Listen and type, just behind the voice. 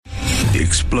The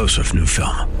explosive new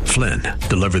film, Flynn,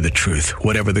 deliver the truth,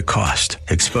 whatever the cost,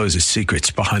 exposes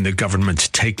secrets behind the government's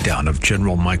takedown of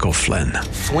General Michael Flynn.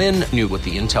 Flynn knew what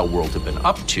the intel world had been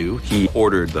up to. He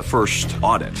ordered the first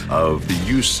audit of the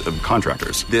use of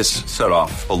contractors. This set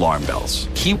off alarm bells.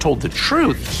 He told the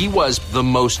truth. He was the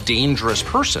most dangerous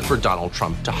person for Donald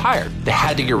Trump to hire. They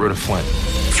had to get rid of Flynn.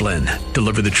 Flynn,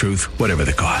 deliver the truth, whatever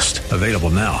the cost. Available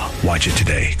now. Watch it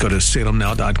today. Go to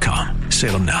salemnow.com.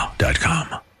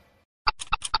 salemnow.com.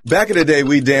 Back in the day,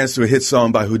 we danced to a hit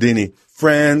song by Houdini.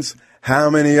 Friends, how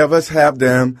many of us have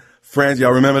them? Friends,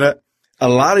 y'all remember that? A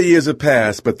lot of years have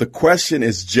passed, but the question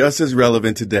is just as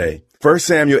relevant today. 1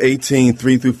 Samuel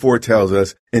 18:3-4 tells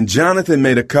us, and Jonathan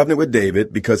made a covenant with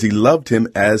David because he loved him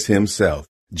as himself.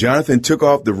 Jonathan took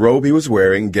off the robe he was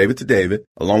wearing and gave it to David,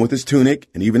 along with his tunic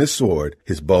and even his sword,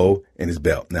 his bow, and his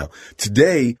belt. Now,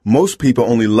 today, most people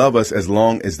only love us as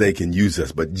long as they can use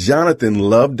us, but Jonathan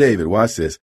loved David, watch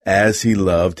this, as he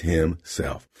loved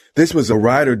himself. This was a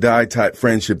ride-or-die type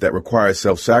friendship that requires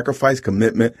self-sacrifice,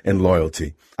 commitment, and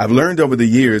loyalty. I've learned over the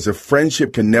years a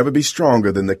friendship can never be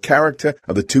stronger than the character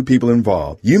of the two people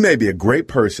involved. You may be a great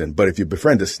person, but if you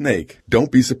befriend a snake,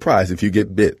 don't be surprised if you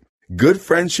get bit. Good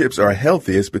friendships are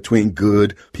healthiest between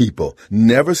good people.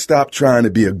 Never stop trying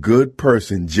to be a good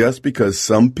person just because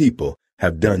some people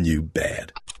have done you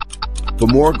bad. For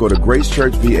more, go to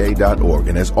gracechurchva.org,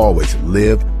 and as always,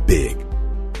 live big.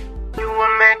 You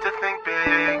were meant to think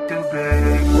big, do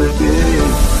big, live big.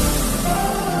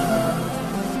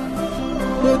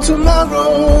 But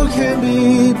tomorrow can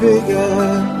be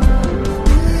bigger.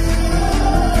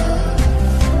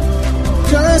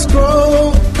 Just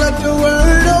grow, let the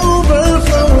word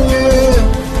overflow, yeah.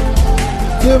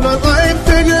 Live a life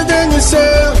bigger than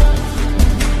yourself.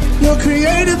 You're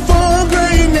created for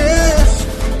greatness.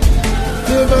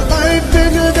 Live a life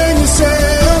bigger than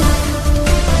yourself.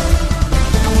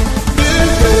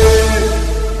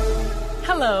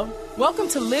 Hello, welcome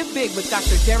to Live Big with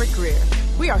Dr. Derek Grier.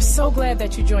 We are so glad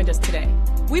that you joined us today.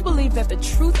 We believe that the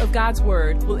truth of God's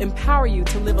Word will empower you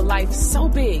to live a life so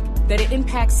big that it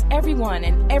impacts everyone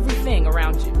and everything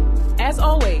around you. As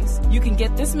always, you can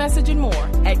get this message and more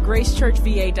at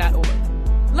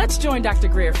gracechurchva.org. Let's join Dr.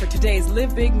 Grier for today's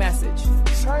Live Big message.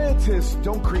 Scientists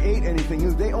don't create anything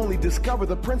new. They only discover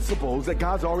the principles that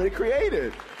God's already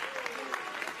created.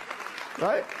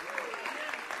 Right?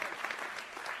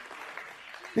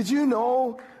 Did you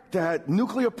know that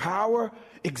nuclear power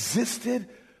existed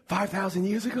 5,000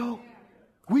 years ago?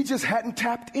 We just hadn't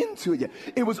tapped into it yet.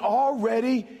 It was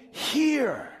already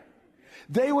here.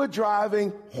 They were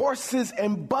driving horses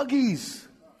and buggies,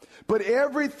 but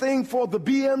everything for the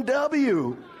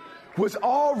BMW was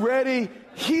already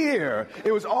here.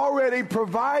 It was already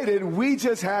provided. We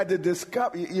just had to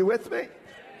discover. You with me?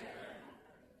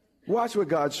 Watch what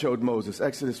God showed Moses,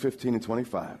 Exodus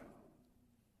 15:25.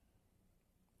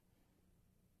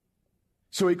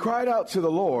 So he cried out to the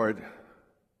Lord,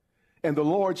 and the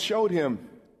Lord showed him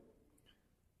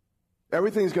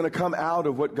everything's going to come out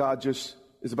of what God just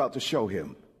is about to show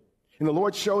him. And the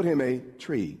Lord showed him a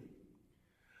tree.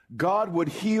 God would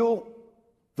heal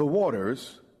the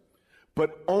waters,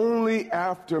 but only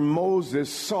after Moses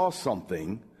saw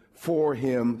something for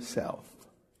himself.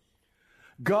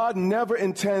 God never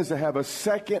intends to have a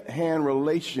second-hand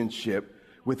relationship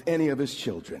with any of his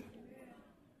children.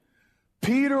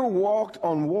 Peter walked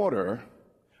on water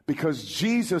because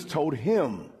Jesus told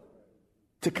him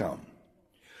to come,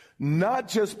 not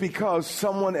just because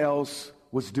someone else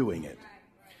was doing it.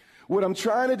 What I'm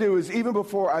trying to do is, even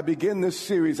before I begin this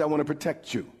series, I want to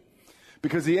protect you,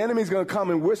 because the enemy's going to come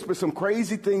and whisper some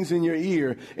crazy things in your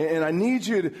ear, and I need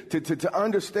you to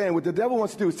understand what the devil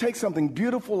wants to do is take something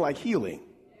beautiful like healing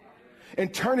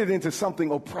and turn it into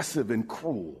something oppressive and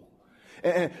cruel.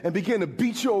 And begin to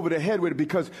beat you over the head with it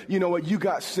because, you know what, you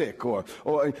got sick, or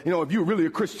you know, if you're really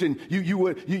a Christian, you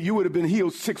would have been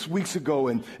healed 6 weeks ago,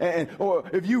 or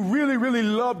if you really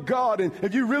loved God, and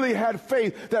if you really had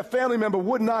faith, that family member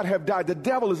would not have died. The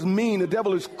devil is mean, the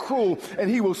devil is cruel, and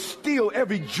he will steal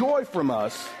every joy from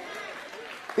us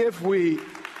if we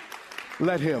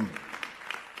let him.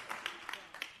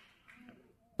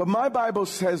 But my Bible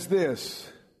says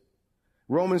this,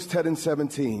 Romans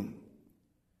 10:17.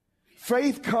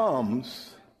 Faith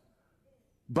comes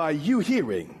by you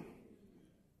hearing,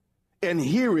 and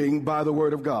hearing by the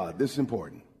word of God. This is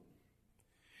important.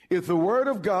 If the word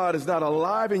of God is not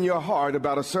alive in your heart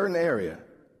about a certain area,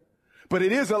 but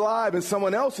it is alive in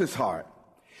someone else's heart,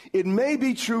 it may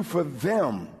be true for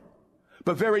them,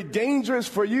 but very dangerous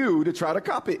for you to try to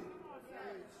copy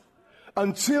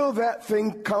until that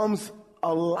thing comes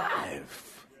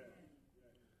alive.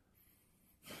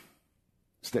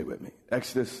 Stay with me.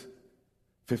 Exodus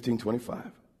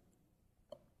 15:25.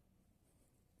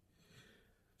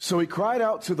 So he cried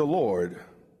out to the Lord,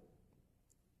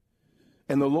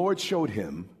 and the Lord showed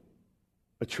him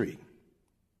a tree.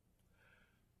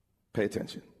 Pay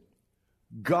attention.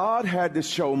 God had to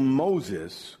show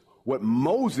Moses what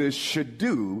Moses should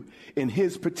do in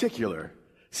his particular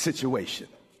situation.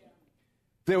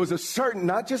 There was a certain,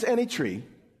 not just any tree,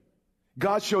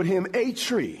 God showed him a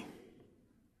tree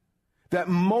that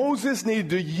Moses needed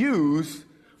to use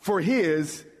for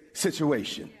his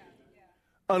situation.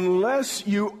 Unless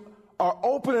you are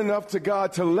open enough to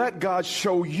God to let God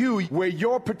show you where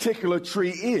your particular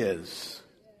tree is,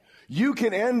 you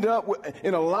can end up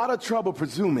in a lot of trouble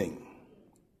presuming.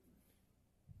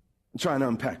 I'm trying to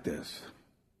unpack this.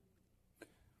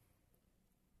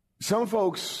 Some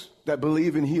folks that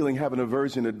believe in healing have an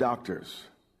aversion to doctors.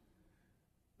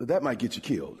 But that might get you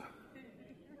killed.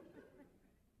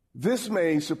 This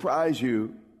may surprise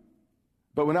you,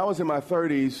 but when I was in my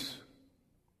 30s,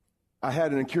 I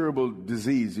had an incurable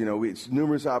disease. You know, it's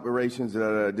numerous operations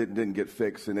that didn't get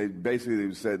fixed, and they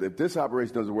basically said, if this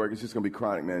operation doesn't work, it's just going to be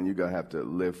chronic, man. You're going to have to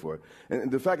live for it. And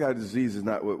the fact I had a disease is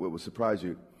not what would surprise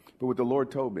you, but what the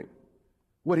Lord told me.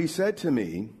 What he said to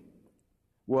me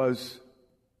was,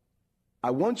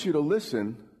 I want you to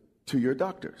listen to your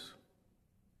doctors.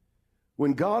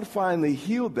 When God finally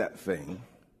healed that thing,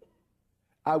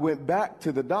 I went back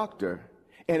to the doctor,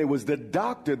 and it was the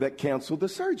doctor that canceled the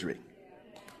surgery.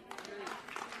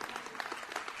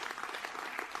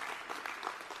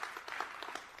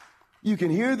 You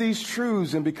can hear these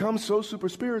truths and become so super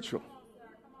spiritual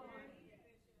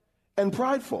and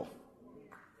prideful,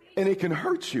 and it can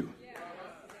hurt you.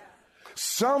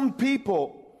 Some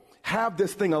people have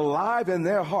this thing alive in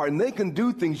their heart, and they can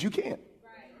do things you can't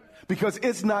because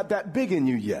it's not that big in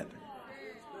you yet.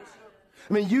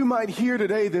 I mean, you might hear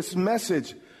today this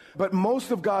message, but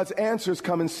most of God's answers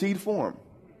come in seed form.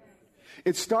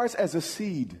 It starts as a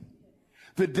seed.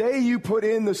 The day you put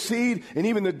in the seed, and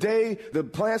even the day the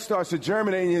plant starts to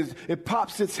germinate, it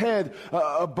pops its head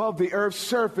above the earth's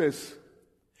surface,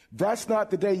 that's not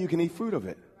the day you can eat fruit of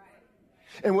it.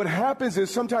 And what happens is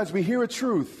sometimes we hear a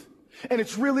truth, and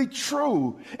it's really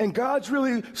true, and God's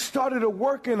really started to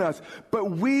work in us,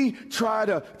 but we try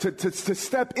to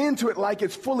step into it like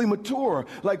it's fully mature,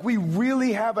 like we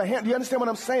really have a hand. Do you understand what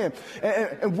I'm saying?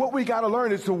 And what we got to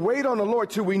learn is to wait on the Lord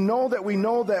till we know that we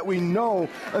know that we know,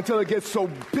 until it gets so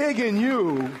big in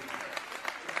you.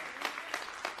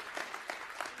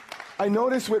 I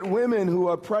notice with women who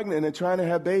are pregnant and trying to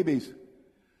have babies,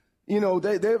 you know,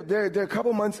 they're a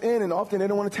couple months in, and often they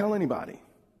don't want to tell anybody.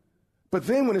 But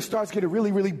then when it starts getting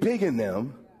really, really big in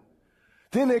them,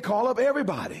 then they call up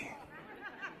everybody.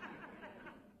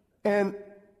 And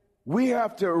we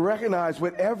have to recognize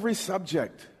with every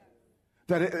subject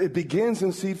that it begins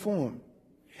in seed form.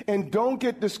 And don't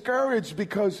get discouraged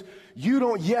because you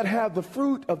don't yet have the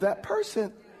fruit of that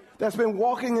person that's been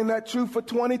walking in that truth for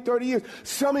 20, 30 years.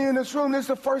 Some of you in this room, this is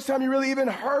the first time you really even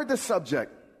heard the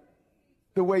subject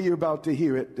the way you're about to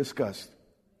hear it discussed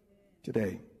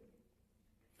today.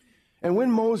 And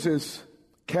when Moses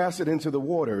cast it into the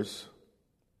waters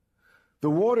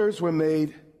were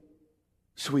made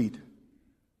sweet.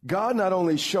 God not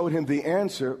only showed him the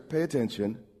answer, pay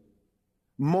attention,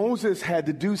 Moses had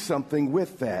to do something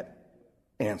with that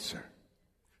answer.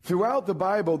 Throughout the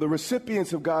Bible, the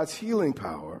recipients of God's healing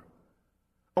power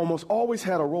almost always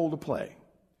had a role to play.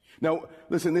 Now,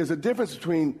 listen, there's a difference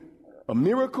between a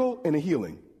miracle and a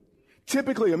healing.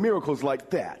 Typically, a miracle is like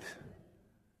that.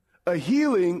 A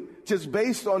healing, just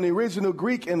based on the original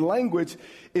Greek and language,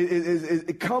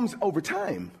 it comes over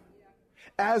time.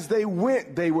 As they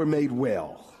went, they were made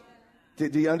well. Do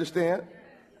you understand?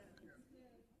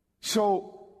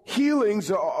 So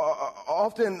healings are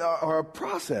often a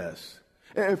process.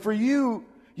 And for you,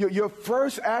 your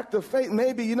first act of faith,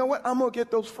 maybe, you know what, I'm going to get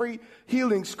those free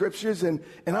healing scriptures and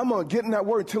I'm going to get in that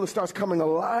word until it starts coming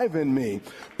alive in me.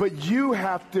 But you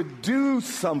have to do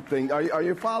something. Are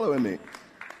you following me?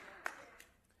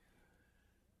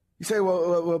 You say,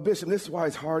 well, Bishop, this is why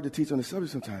it's hard to teach on the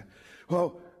subject sometimes.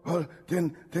 Well,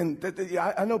 then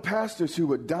I know pastors who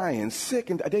were dying,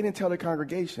 sick, and they didn't tell their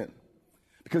congregation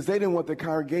because they didn't want the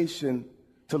congregation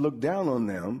to look down on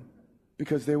them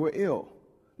because they were ill.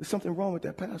 There's something wrong with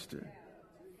that pastor.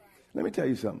 Let me tell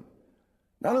you something.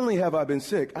 Not only have I been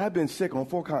sick, I've been sick on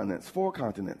four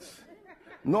continents.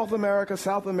 North America,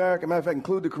 South America, matter of fact,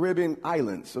 include the Caribbean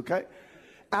islands, okay?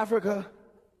 Africa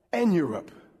and Europe.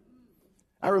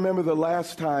 I remember the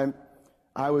last time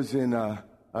I was in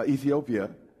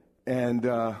Ethiopia, and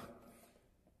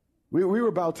we were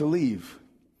about to leave.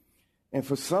 And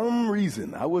for some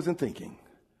reason, I wasn't thinking,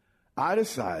 I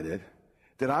decided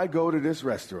that I'd go to this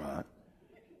restaurant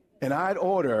and I'd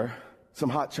order some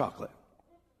hot chocolate.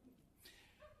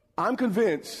 I'm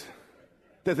convinced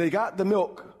that they got the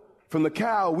milk from the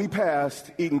cow we passed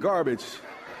eating garbage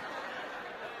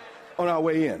on our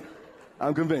way in.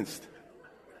 I'm convinced.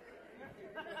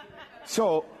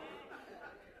 So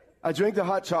I drink the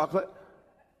hot chocolate.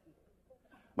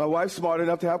 My wife's smart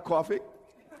enough to have coffee,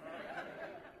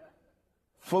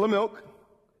 full of milk,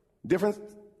 different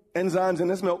enzymes in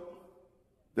this milk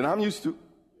than I'm used to.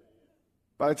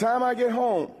 By the time I get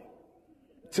home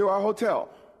to our hotel,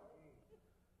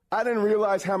 I didn't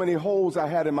realize how many holes I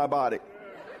had in my body.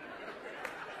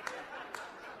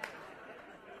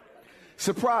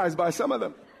 Surprised by some of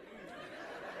them.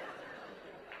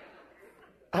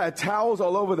 I had towels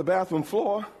all over the bathroom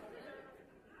floor.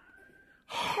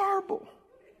 Horrible.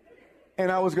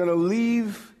 And I was going to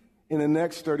leave in the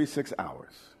next 36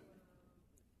 hours.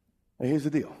 Now here's the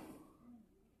deal.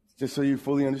 Just so you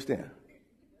fully understand.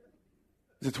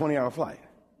 It's a 20-hour flight.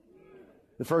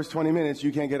 The first 20 minutes,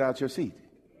 you can't get out your seat.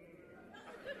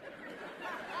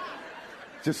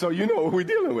 Just so you know what we're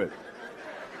dealing with.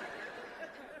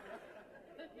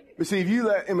 But see, if you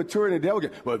let immaturity and the devil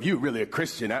get, well, if you're really a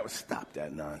Christian, that would stop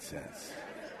that nonsense.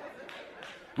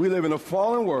 We live in a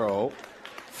fallen world,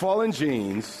 fallen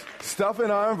genes, stuff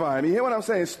in our environment. You hear what I'm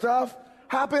saying? Stuff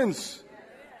happens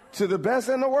to the best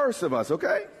and the worst of us,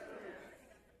 okay?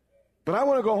 But I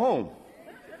want to go home.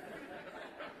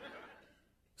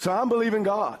 So I'm believing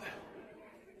God.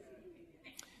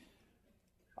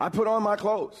 I put on my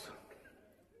clothes.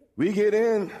 We get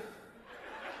in.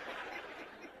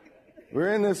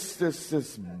 We're in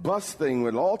this bus thing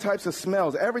with all types of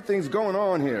smells. Everything's going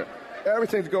on here.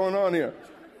 Everything's going on here.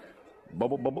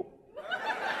 Bubble, bubble.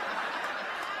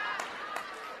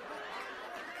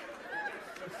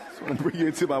 Just want to bring you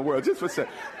into my world just for a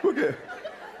second.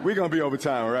 We're going to be over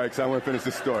time, all right? Because I want to finish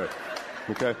this story.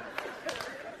 Okay?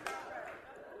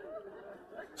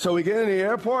 So we get in the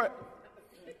airport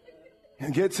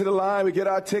and get to the line. We get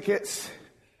our tickets.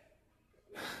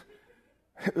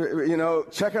 You know,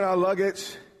 checking our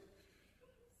luggage.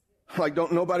 Like,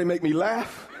 don't nobody make me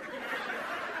laugh.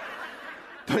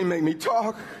 Don't even make me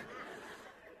talk.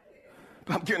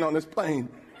 But I'm getting on this plane.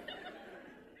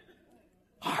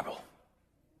 Horrible.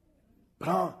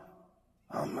 But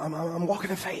I'm walking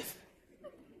in faith.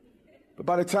 But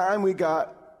by the time we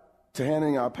got to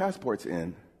handing our passports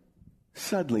in,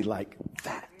 suddenly like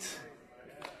that,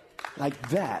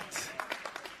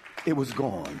 it was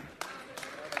gone.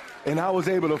 And I was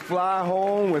able to fly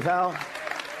home without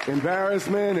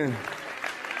embarrassment and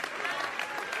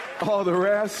all the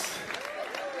rest.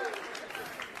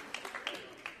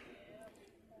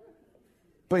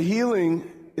 But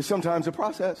healing is sometimes a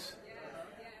process.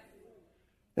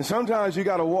 And sometimes you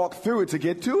got to walk through it to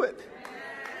get to it.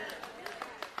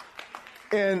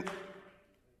 And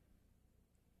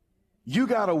you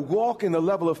got to walk in the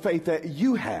level of faith that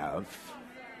you have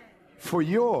for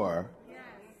your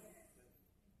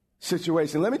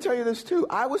situation. Let me tell you this too.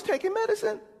 I was taking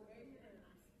medicine.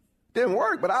 Didn't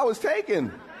work, but I was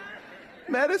taking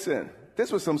medicine.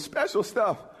 This was some special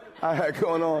stuff I had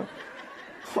going on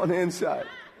the inside.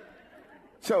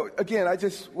 So again,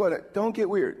 don't get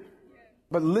weird,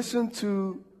 but listen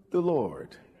to the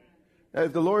Lord. Now,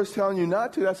 if the Lord is telling you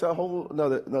not to, that's a whole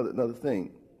another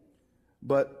thing.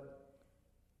 But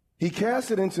he cast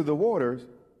it into the waters,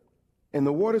 and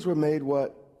the waters were made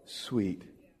what? Sweet.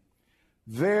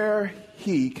 There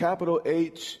he, capital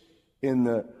H in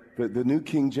the New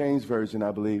King James Version,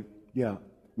 I believe,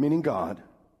 meaning God,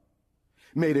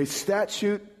 made a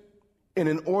statute and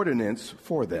an ordinance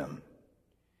for them.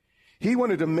 He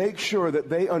wanted to make sure that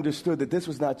they understood that this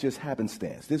was not just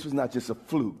happenstance. This was not just a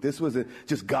fluke. This wasn't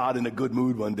just God in a good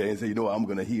mood one day and say, you know what, I'm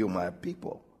going to heal my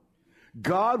people.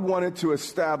 God wanted to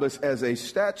establish as a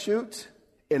statute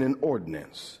and an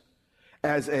ordinance,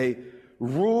 as a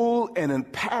rule and a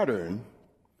pattern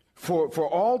for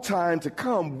all time to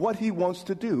come, what he wants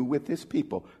to do with his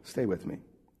people. Stay with me.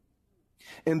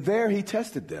 And there he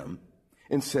tested them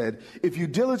and said, if you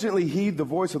diligently heed the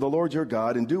voice of the Lord your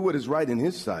God and do what is right in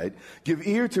his sight, give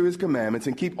ear to his commandments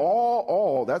and keep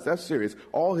that's serious,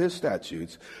 all his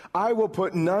statutes, I will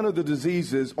put none of the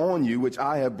diseases on you which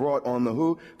I have brought on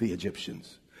the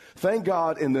Egyptians. Thank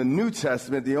God in the New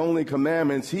Testament, the only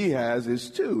commandments he has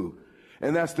is two.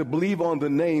 And that's to believe on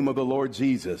the name of the Lord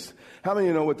Jesus. How many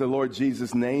of you know what the Lord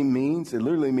Jesus' name means? It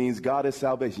literally means God is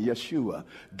salvation. Yeshua.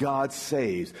 God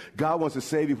saves. God wants to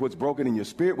save you for what's broken in your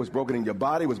spirit, what's broken in your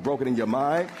body, what's broken in your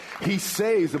mind. He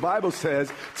saves, the Bible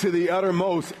says, to the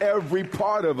uttermost, every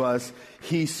part of us,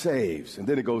 he saves. And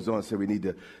then it goes on to say we need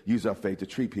to use our faith to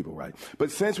treat people right.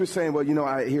 But since we're saying, well,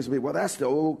 here's the well, that's the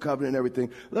old covenant and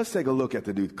everything. Let's take a look at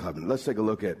the new covenant. Let's take a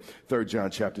look at 3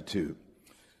 John chapter 2.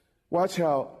 Watch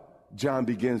how John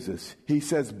begins this. He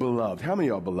says, beloved. How many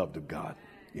are beloved of God?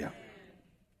 Yeah.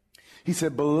 He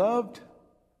said, beloved,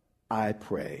 I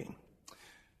pray.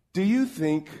 Do you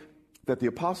think that the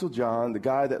Apostle John, the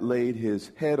guy that laid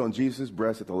his head on Jesus'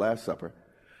 breast at the Last Supper,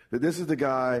 that this is the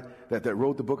guy that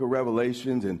wrote the book of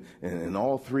Revelations and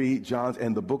all 3 Johns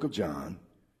and the book of John,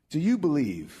 do you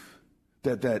believe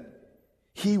that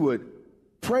he would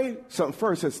pray something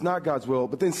first that's not God's will,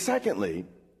 but then secondly,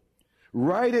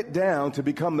 write it down to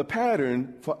become the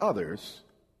pattern for others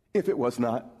if it was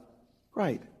not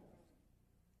right?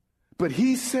 But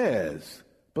he says,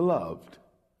 beloved,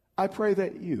 I pray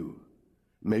that you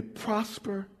may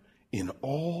prosper in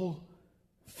all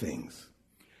things.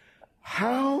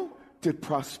 How did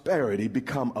prosperity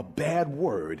become a bad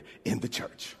word in the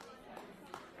church?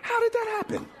 How did that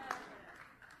happen?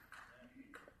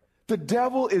 The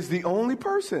devil is the only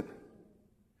person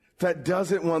that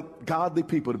doesn't want godly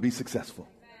people to be successful.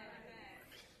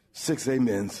 6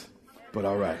 amens, but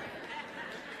all right.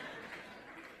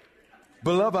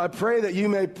 Beloved, I pray that you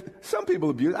may, some people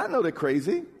abuse, I know they're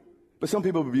crazy, but some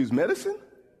people abuse medicine.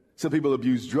 Some people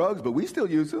abuse drugs, but we still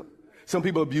use them. Some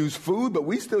people abuse food, but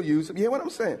we still use them. You hear what I'm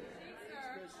saying?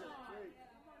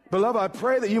 Beloved, I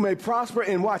pray that you may prosper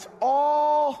and watch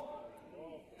all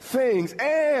things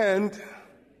and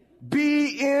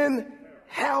be in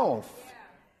health.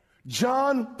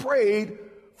 John prayed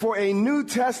for a New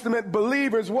Testament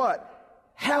believer's what?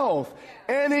 Health.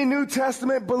 Any New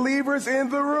Testament believers in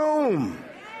the room?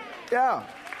 Yeah.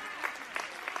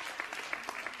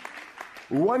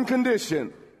 One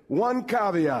condition, one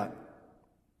caveat.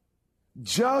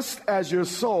 Just as your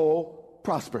soul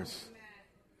prospers.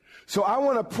 So I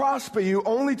want to prosper you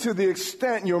only to the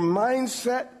extent your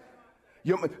mindset,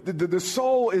 the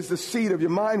soul is the seat of your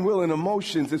mind, will, and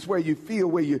emotions. It's where you feel,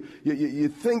 where you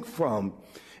think from.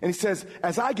 And he says,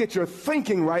 as I get your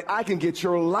thinking right, I can get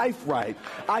your life right.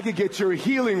 I can get your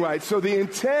healing right. So the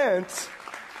intent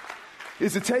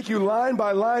is to take you line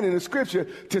by line in the scripture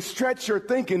to stretch your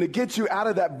thinking, to get you out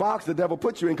of that box the devil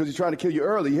put you in because he's trying to kill you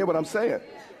early. You hear what I'm saying?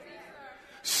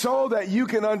 So that you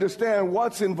can understand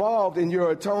what's involved in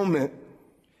your atonement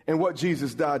and what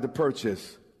Jesus died to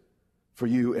purchase for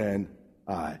you and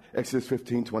I. Exodus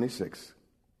 15:26.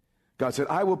 God said,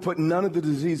 I will put none of the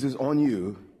diseases on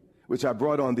you which I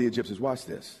brought on the Egyptians. Watch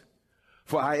this.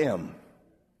 For I am.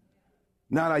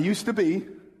 Not I used to be.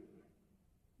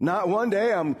 Not one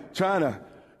day I'm trying to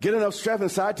get enough strength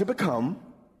inside to become.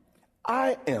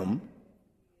 I am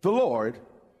the Lord,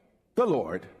 the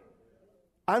Lord.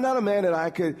 I'm not a man that I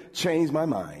could change my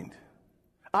mind.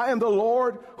 I am the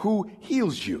Lord who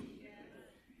heals you.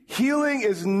 Healing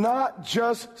is not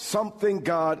just something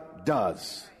God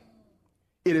does.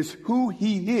 It is who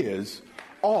he is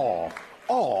all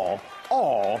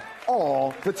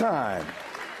the time.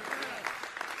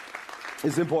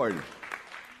 It's important.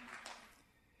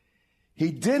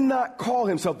 He did not call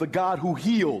himself the God who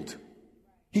healed.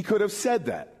 He could have said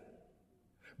that.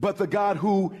 But the God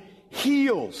who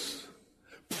heals.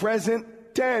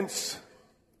 Present tense.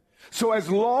 So as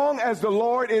long as the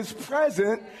Lord is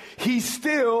present, he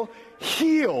still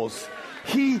heals.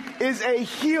 He is a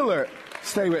healer.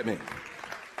 Stay with me.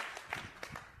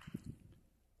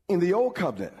 In the old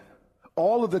covenant,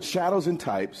 all of the shadows and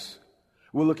types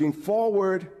were looking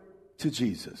forward to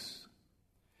Jesus.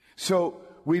 So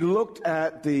we looked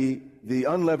at the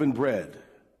unleavened bread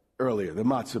earlier, the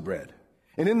matzah bread.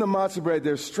 And in the matzah bread,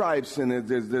 there's stripes and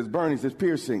there's burnings, there's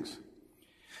piercings.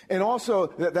 And also,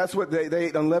 that's what they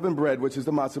ate, unleavened bread, which is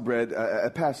the matzah bread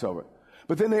at Passover.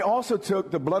 But then they also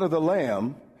took the blood of the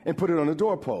lamb and put it on the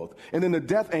doorpost. And then the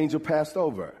death angel passed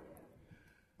over.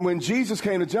 When Jesus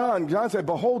came to John, John said,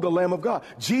 behold the Lamb of God.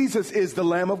 Jesus is the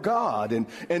Lamb of God.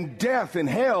 And death and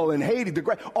hell and Hades, the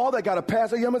grave, all that got to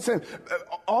pass. You know what I'm saying?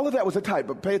 All of that was a type,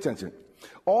 but pay attention.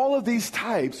 All of these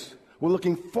types were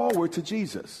looking forward to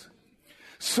Jesus.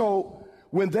 So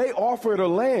when they offered a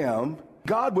lamb,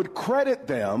 God would credit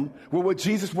them with what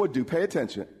Jesus would do. Pay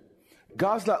attention.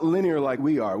 God's not linear like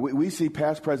we are. We see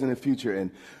past, present, and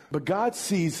future. But God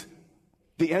sees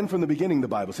the end from the beginning, the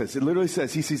Bible says. It literally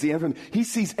says he sees the end he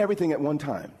sees everything at one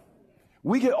time.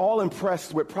 We get all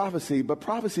impressed with prophecy, but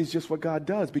prophecy is just what God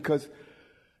does because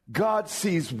God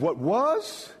sees what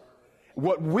was,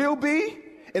 what will be,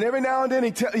 and every now and then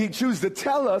he chooses to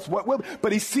tell us what will be,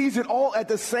 but he sees it all at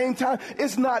the same time.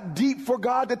 It's not deep for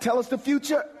God to tell us the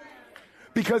future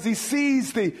because he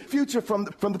sees the future from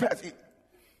the past.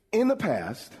 In the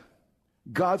past,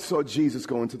 God saw Jesus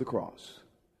going to the cross.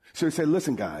 So he said,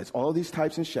 listen, guys, all these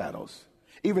types and shadows,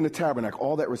 even the tabernacle,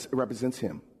 all that represents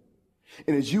him.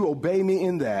 And as you obey me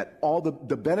in that, all the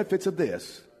benefits of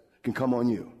this can come on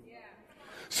you. Yeah.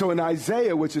 So in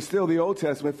Isaiah, which is still the Old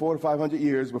Testament, 400 to 500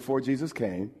 years before Jesus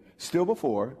came, still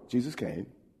before Jesus came,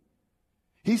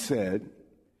 he said,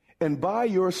 and by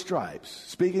your stripes,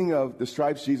 speaking of the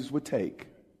stripes Jesus would take,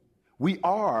 we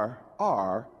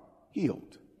are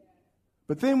healed.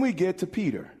 But then we get to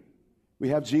Peter. We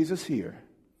have Jesus here.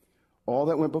 All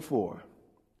that went before.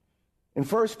 In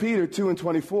 1 Peter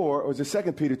 2:24, or is it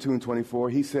 2 Peter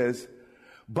 2:24, he says,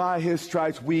 by his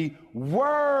stripes we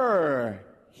were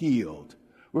healed.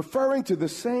 Referring to the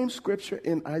same scripture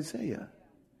in Isaiah.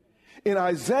 In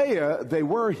Isaiah, they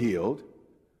were healed.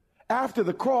 After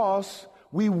the cross,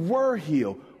 we were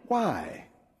healed. Why?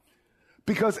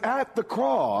 Because at the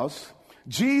cross,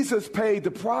 Jesus paid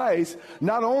the price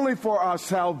not only for our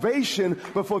salvation,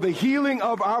 but for the healing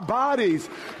of our bodies.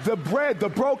 The bread, the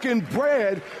broken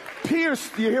bread,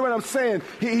 pierced. You hear what I'm saying?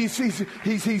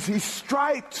 He's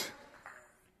striped.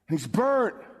 He's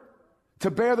burnt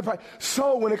to bear the price.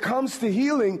 So when it comes to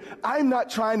healing, I'm not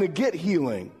trying to get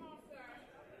healing.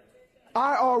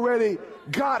 I already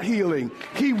got healing.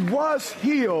 He was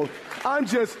healed. I'm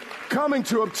just coming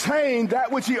to obtain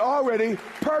that which he already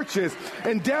purchased.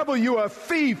 And devil, you are a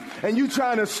thief, and you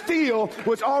trying to steal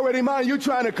what's already mine. You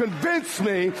trying to convince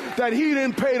me that he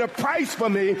didn't pay the price for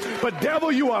me. But devil,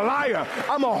 you a liar.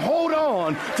 I'm going to hold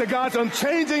on to God's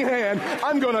unchanging hand.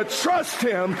 I'm going to trust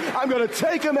him. I'm going to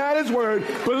take him at his word,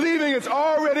 believing it's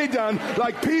already done,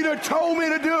 like Peter told me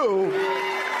to do.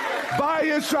 By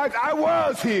his stripes, I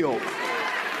was healed.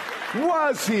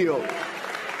 Was healed.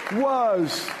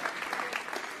 Was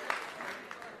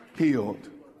healed.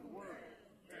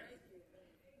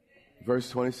 Verse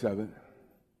 27.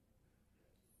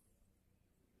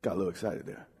 Got a little excited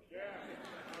there.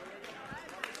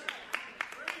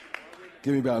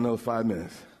 Give me about another 5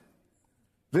 minutes.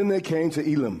 Then they came to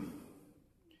Elim,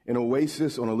 an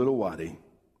oasis on a little wadi,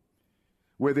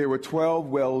 where there were 12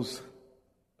 wells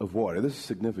of water. This is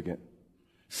significant.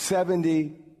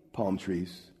 70 palm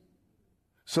trees.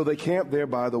 So they camped there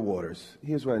by the waters.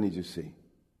 Here's what I need you to see.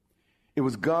 It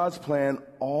was God's plan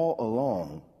all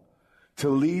along to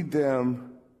lead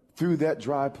them through that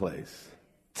dry place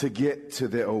to get to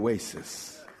their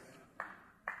oasis.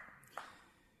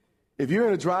 If you're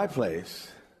in a dry place,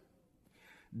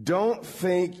 don't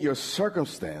think your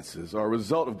circumstances are a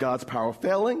result of God's power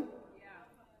failing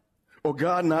or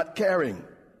God not caring.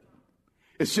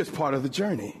 It's just part of the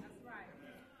journey.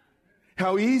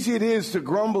 How easy it is to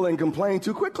grumble and complain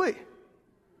too quickly,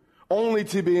 only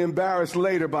to be embarrassed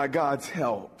later by God's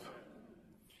help.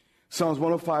 Psalms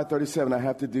 105:37. I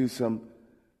have to do some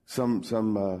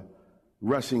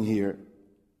rushing here.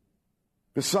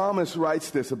 The psalmist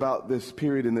writes this about this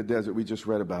period in the desert we just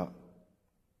read about.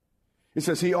 It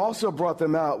says, he also brought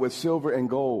them out with silver and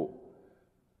gold.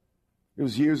 It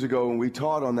was years ago when we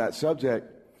taught on that subject,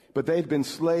 but they'd been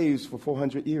slaves for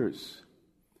 400 years.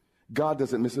 God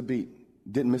doesn't miss a beat.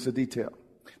 Didn't miss a detail.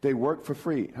 They worked for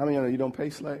free. How many of you don't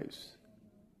pay slaves?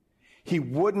 He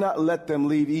would not let them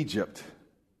leave Egypt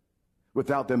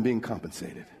without them being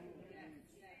compensated.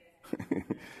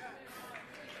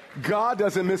 God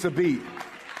doesn't miss a beat.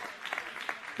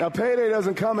 Now, payday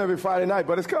doesn't come every Friday night,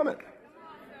 but it's coming.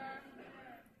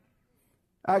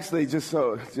 Actually, just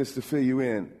to fill you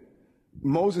in,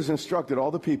 Moses instructed all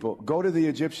the people, go to the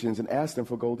Egyptians and ask them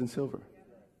for gold and silver.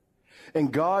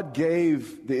 And God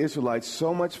gave the Israelites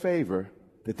so much favor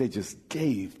that they just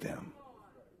gave them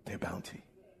their bounty.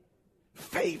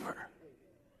 Favor.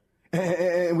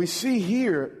 And we see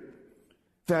here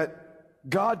that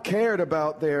God cared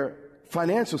about their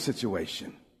financial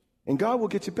situation. And God will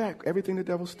get you back everything the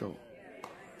devil stole.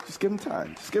 Just give him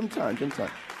time. Just give him time. Give him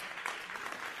time.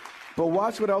 But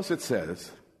watch what else it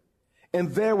says. And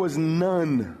there was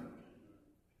none,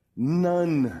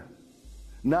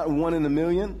 not one in a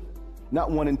million, not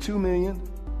 1 in 2 million,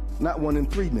 not 1 in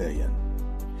 3 million.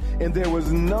 And there was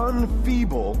none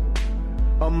feeble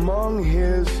among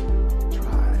his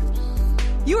tribes.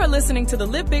 You are listening to the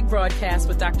Live Big broadcast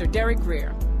with Dr. Derek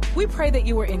Grier. We pray that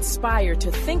you were inspired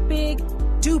to think big,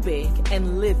 do big,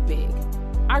 and live big.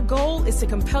 Our goal is to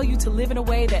compel you to live in a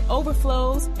way that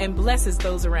overflows and blesses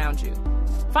those around you.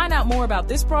 Find out more about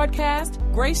this broadcast,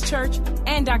 Grace Church,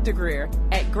 and Dr. Grier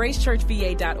at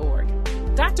gracechurchva.org.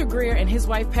 Dr. Greer and his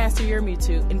wife, Pastor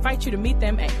Yermutu, invite you to meet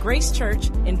them at Grace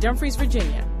Church in Dumfries,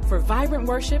 Virginia, for vibrant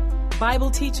worship, Bible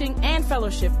teaching, and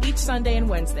fellowship each Sunday and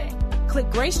Wednesday. Click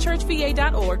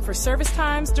gracechurchva.org for service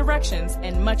times, directions,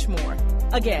 and much more.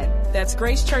 Again, that's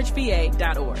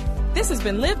gracechurchva.org. This has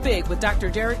been Live Big with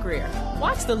Dr. Derek Greer.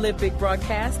 Watch the Live Big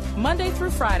broadcast Monday through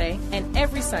Friday and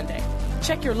every Sunday.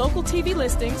 Check your local TV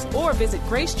listings or visit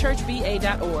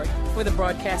gracechurchva.org for the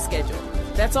broadcast schedule.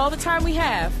 That's all the time we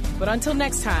have, but until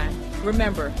next time,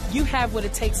 remember, you have what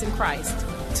it takes in Christ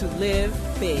to live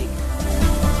big.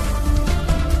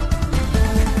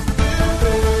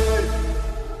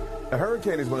 A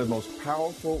hurricane is one of the most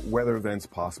powerful weather events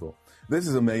possible. This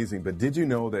is amazing, but did you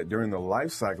know that during the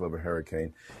life cycle of a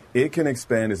hurricane, it can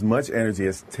expend as much energy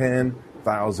as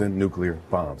 10,000 nuclear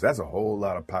bombs? That's a whole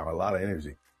lot of power, a lot of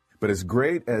energy. But as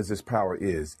great as this power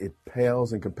is, it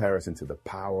pales in comparison to the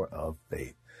power of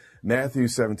faith. Matthew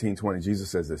 17:20,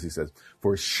 Jesus says this. He says,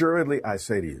 "For assuredly I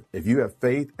say to you, if you have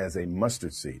faith as a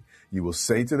mustard seed, you will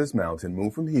say to this mountain,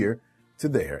 move from here to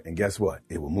there, and guess what?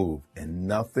 It will move, and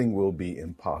nothing will be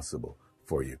impossible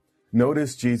for you."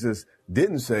 Notice Jesus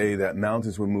didn't say that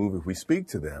mountains will move if we speak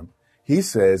to them. He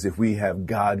says if we have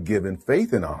God-given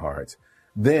faith in our hearts,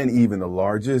 then even the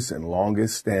largest and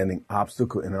longest standing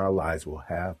obstacle in our lives will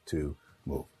have to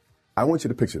move. I want you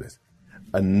to picture this.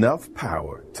 Enough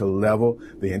power to level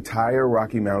the entire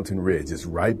Rocky Mountain ridge is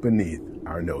right beneath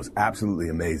our nose. Absolutely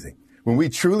amazing. When we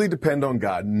truly depend on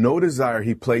God, no desire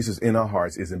he places in our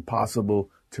hearts is impossible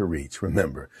to reach.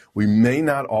 Remember, we may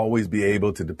not always be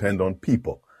able to depend on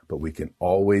people, but we can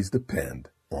always depend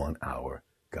on our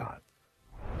God.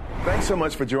 Thanks so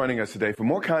much for joining us today. For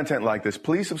more content like this,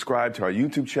 please subscribe to our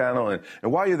YouTube channel. And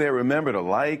while you're there, remember to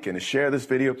like and to share this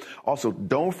video. Also,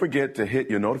 don't forget to hit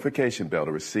your notification bell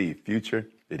to receive future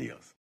videos.